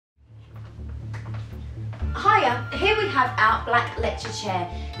Here we have our black lecture chair.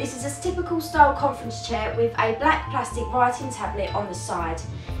 This is a typical style conference chair with a black plastic writing tablet on the side.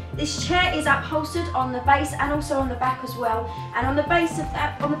 This chair is upholstered on the base and also on the back as well. And on the base of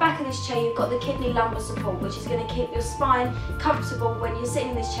that, on the back of this chair, you've got the kidney lumbar support, which is going to keep your spine comfortable when you're sitting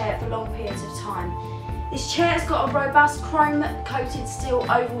in this chair for long periods of time. This chair has got a robust chrome-coated steel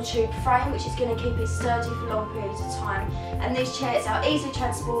oval tube frame, which is going to keep it sturdy for long periods of time. And these chairs are easily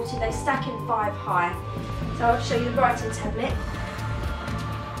transported, they stack in 5 high. So I'll show you the writing tablet.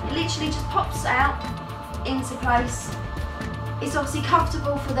 It literally just pops out into place. It's obviously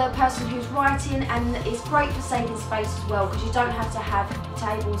comfortable for the person who's writing, and it's great for saving space as well, because you don't have to have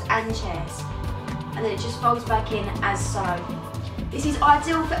tables and chairs. And then it just folds back in as so. This is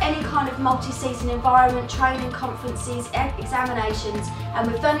ideal for any kind of multi-season environment, training, conferences, examinations,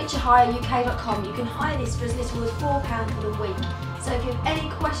 and with FurnitureHireUK.com you can hire this for as little as £4 for the week. So if you have any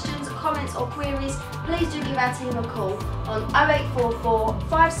questions, comments or queries, please do give our team a call on 0844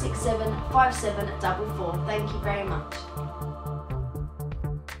 567 5744. Thank you very much.